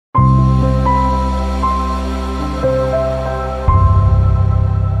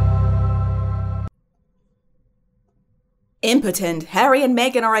Impotent, Harry and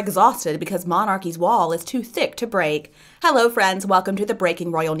Meghan are exhausted because monarchy's wall is too thick to break. Hello friends, welcome to the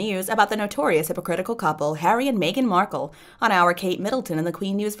breaking royal news about the notorious hypocritical couple Harry and Meghan Markle on our Kate Middleton and the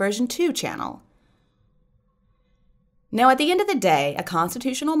Queen News version 2 channel. Now, at the end of the day, a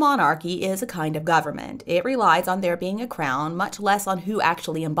constitutional monarchy is a kind of government. It relies on there being a crown, much less on who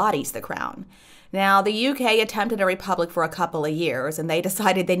actually embodies the crown. Now, the UK attempted a republic for a couple of years, and they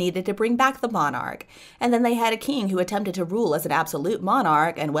decided they needed to bring back the monarch. And then they had a king who attempted to rule as an absolute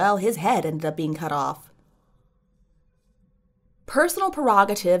monarch, and well, his head ended up being cut off. Personal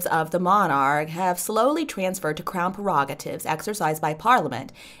prerogatives of the monarch have slowly transferred to crown prerogatives exercised by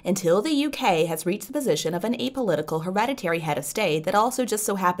Parliament until the UK has reached the position of an apolitical hereditary head of state that also just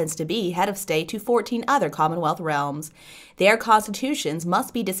so happens to be head of state to 14 other Commonwealth realms. Their constitutions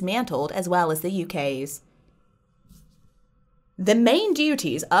must be dismantled as well as the UK's. The main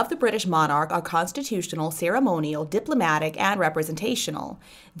duties of the British monarch are constitutional, ceremonial, diplomatic, and representational.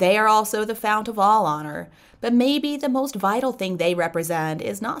 They are also the fount of all honor. But maybe the most vital thing they represent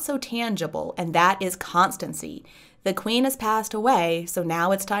is not so tangible, and that is constancy. The Queen has passed away, so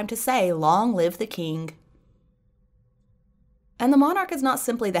now it's time to say, long live the King. And the monarch is not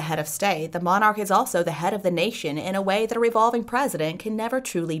simply the head of state. The monarch is also the head of the nation in a way that a revolving president can never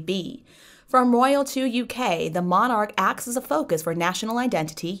truly be. From royal to UK, the monarch acts as a focus for national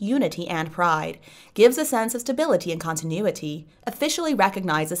identity, unity, and pride, gives a sense of stability and continuity, officially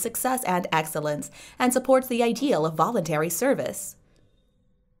recognizes success and excellence, and supports the ideal of voluntary service.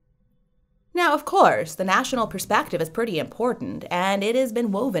 Now, of course, the national perspective is pretty important, and it has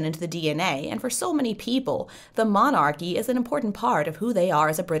been woven into the DNA, and for so many people, the monarchy is an important part of who they are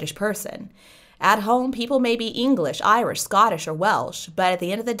as a British person. At home, people may be English, Irish, Scottish, or Welsh, but at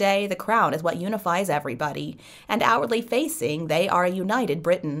the end of the day, the crown is what unifies everybody, and outwardly facing, they are a united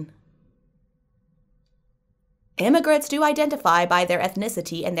Britain. Immigrants do identify by their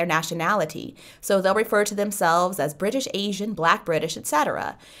ethnicity and their nationality, so they'll refer to themselves as British, Asian, Black British,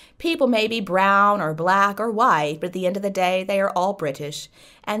 etc. People may be brown or black or white, but at the end of the day, they are all British,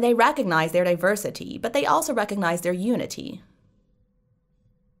 and they recognize their diversity, but they also recognize their unity.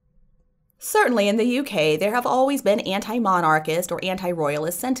 Certainly in the UK, there have always been anti-monarchist or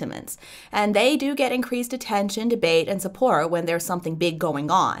anti-royalist sentiments, and they do get increased attention, debate, and support when there's something big going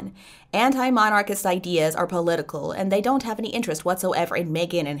on. Anti-monarchist ideas are political, and they don't have any interest whatsoever in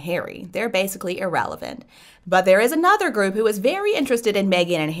Meghan and Harry. They're basically irrelevant. But there is another group who is very interested in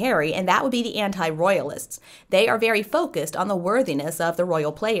Meghan and Harry, and that would be the anti-royalists. They are very focused on the worthiness of the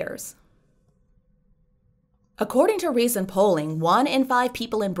royal players. According to recent polling, 1 in 5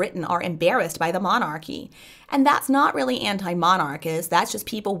 people in Britain are embarrassed by the monarchy. And that's not really anti-monarchist, that's just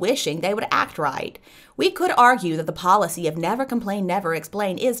people wishing they would act right. We could argue that the policy of never complain, never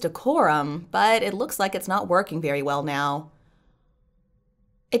explain is decorum, but it looks like it's not working very well now.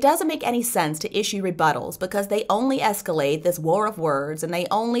 It doesn't make any sense to issue rebuttals because they only escalate this war of words and they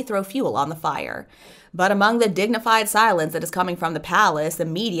only throw fuel on the fire. But among the dignified silence that is coming from the palace, the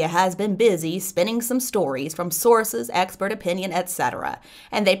media has been busy spinning some stories from sources, expert opinion, etc.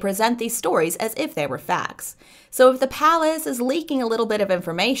 And they present these stories as if they were facts. So if the palace is leaking a little bit of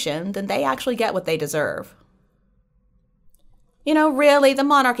information, then they actually get what they deserve. You know, really, the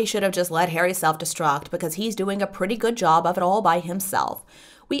monarchy should have just let Harry self-destruct because he's doing a pretty good job of it all by himself.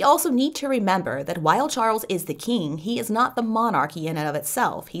 We also need to remember that while Charles is the king, he is not the monarchy in and of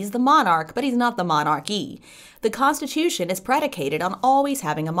itself. He's the monarch, but he's not the monarchy. The Constitution is predicated on always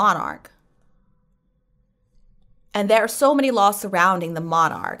having a monarch. And there are so many laws surrounding the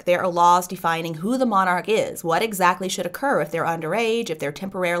monarch. There are laws defining who the monarch is, what exactly should occur if they're underage, if they're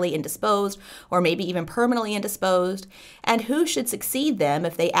temporarily indisposed, or maybe even permanently indisposed, and who should succeed them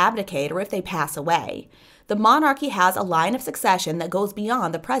if they abdicate or if they pass away. The monarchy has a line of succession that goes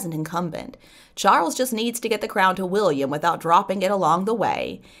beyond the present incumbent. Charles just needs to get the crown to William without dropping it along the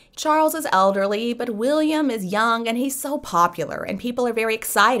way. Charles is elderly, but William is young and he's so popular, and people are very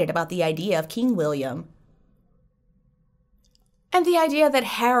excited about the idea of King William. And the idea that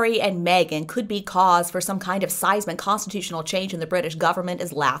Harry and Meghan could be cause for some kind of seismic constitutional change in the British government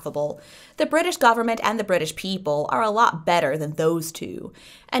is laughable. The British government and the British people are a lot better than those two.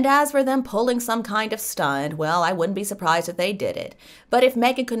 And as for them pulling some kind of stunt, well, I wouldn't be surprised if they did it. But if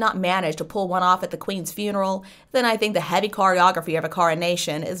Meghan could not manage to pull one off at the Queen's funeral, then I think the heavy choreography of a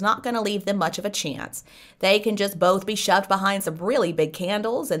coronation is not going to leave them much of a chance. They can just both be shoved behind some really big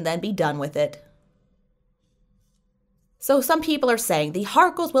candles and then be done with it. So some people are saying the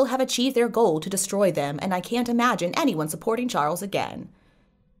Harkles will have achieved their goal to destroy them, and I can't imagine anyone supporting Charles again.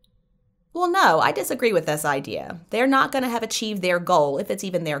 Well, no, I disagree with this idea. They're not going to have achieved their goal, if it's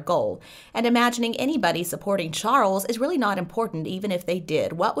even their goal. And imagining anybody supporting Charles is really not important, even if they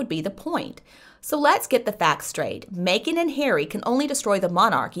did. What would be the point? So let's get the facts straight. Meghan and Harry can only destroy the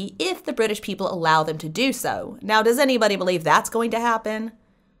monarchy if the British people allow them to do so. Now, does anybody believe that's going to happen?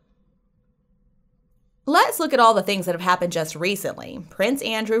 Let's look at all the things that have happened just recently. Prince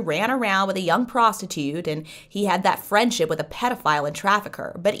Andrew ran around with a young prostitute, and he had that friendship with a pedophile and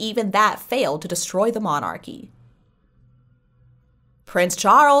trafficker, but even that failed to destroy the monarchy. Prince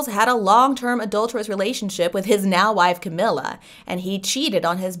Charles had a long-term adulterous relationship with his now wife Camilla, and he cheated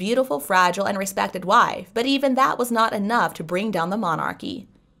on his beautiful, fragile, and respected wife, but even that was not enough to bring down the monarchy.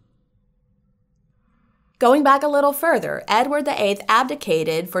 Going back a little further, Edward VIII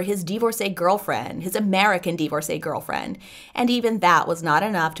abdicated for his divorcee girlfriend, his American divorcee girlfriend, and even that was not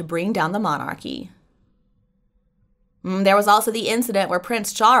enough to bring down the monarchy. There was also the incident where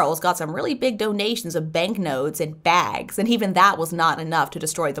Prince Charles got some really big donations of banknotes and bags, and even that was not enough to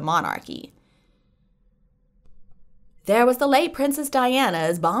destroy the monarchy. There was the late Princess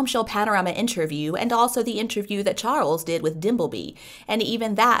Diana's bombshell panorama interview, and also the interview that Charles did with Dimbleby, and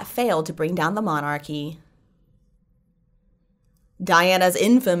even that failed to bring down the monarchy. Diana's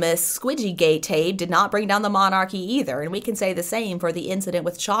infamous Squidgygate tape did not bring down the monarchy either, and we can say the same for the incident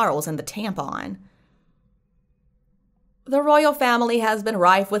with Charles and the tampon. The royal family has been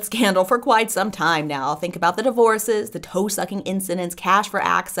rife with scandal for quite some time now. Think about the divorces, the toe-sucking incidents, cash for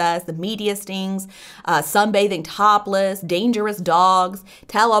access, the media stings, sunbathing topless, dangerous dogs,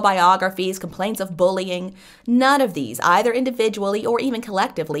 tell-all biographies, complaints of bullying. None of these, either individually or even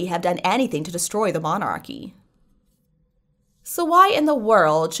collectively, have done anything to destroy the monarchy. So why in the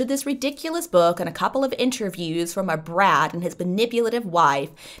world should this ridiculous book and a couple of interviews from a brat and his manipulative wife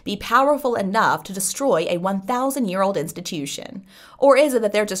be powerful enough to destroy a 1,000-year-old institution? Or is it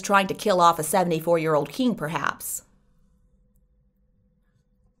that they're just trying to kill off a 74-year-old king, perhaps?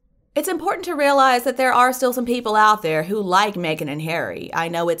 It's important to realize that there are still some people out there who like Meghan and Harry. I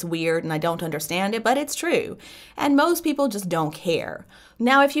know it's weird and I don't understand it, but it's true. And most people just don't care.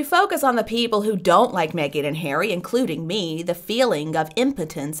 Now, if you focus on the people who don't like Meghan and Harry, including me, the feeling of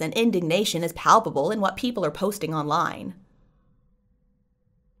impotence and indignation is palpable in what people are posting online.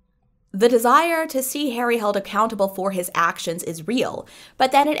 The desire to see Harry held accountable for his actions is real,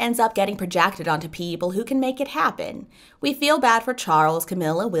 but then it ends up getting projected onto people who can make it happen. We feel bad for Charles,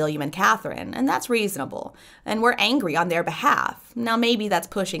 Camilla, William, and Catherine, and that's reasonable. And we're angry on their behalf. Now maybe that's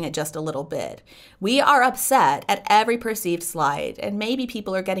pushing it just a little bit. We are upset at every perceived slight, and maybe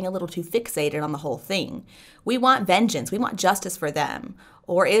people are getting a little too fixated on the whole thing. We want vengeance. We want justice for them.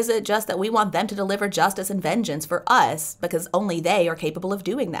 Or is it just that we want them to deliver justice and vengeance for us because only they are capable of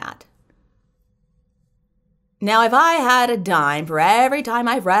doing that? Now, if I had a dime for every time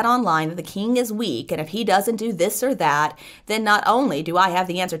I've read online that the king is weak and if he doesn't do this or that, then not only do I have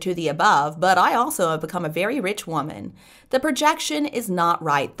the answer to the above, but I also have become a very rich woman. The projection is not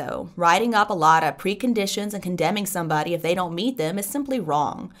right, though. Writing up a lot of preconditions and condemning somebody if they don't meet them is simply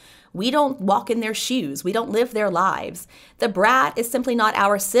wrong. We don't walk in their shoes. We don't live their lives. The brat is simply not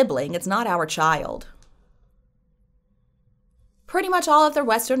our sibling. It's not our child. Pretty much all of the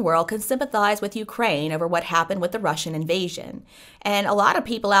Western world can sympathize with Ukraine over what happened with the Russian invasion. And a lot of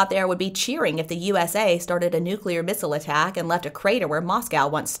people out there would be cheering if the USA started a nuclear missile attack and left a crater where Moscow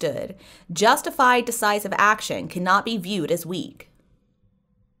once stood. Justified, decisive action cannot be viewed as weak.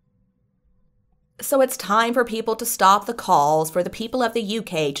 So it's time for people to stop the calls for the people of the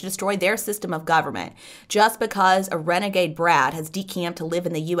UK to destroy their system of government just because a renegade brat has decamped to live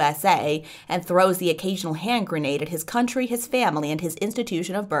in the USA and throws the occasional hand grenade at his country, his family, and his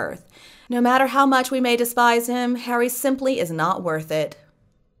institution of birth. No matter how much we may despise him, Harry simply is not worth it.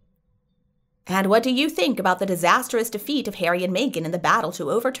 And what do you think about the disastrous defeat of Harry and Meghan in the battle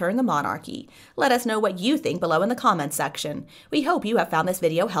to overturn the monarchy? Let us know what you think below in the comments section. We hope you have found this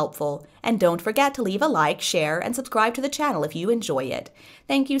video helpful. And don't forget to leave a like, share, and subscribe to the channel if you enjoy it.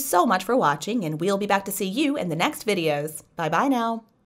 Thank you so much for watching, and we'll be back to see you in the next videos. Bye-bye now.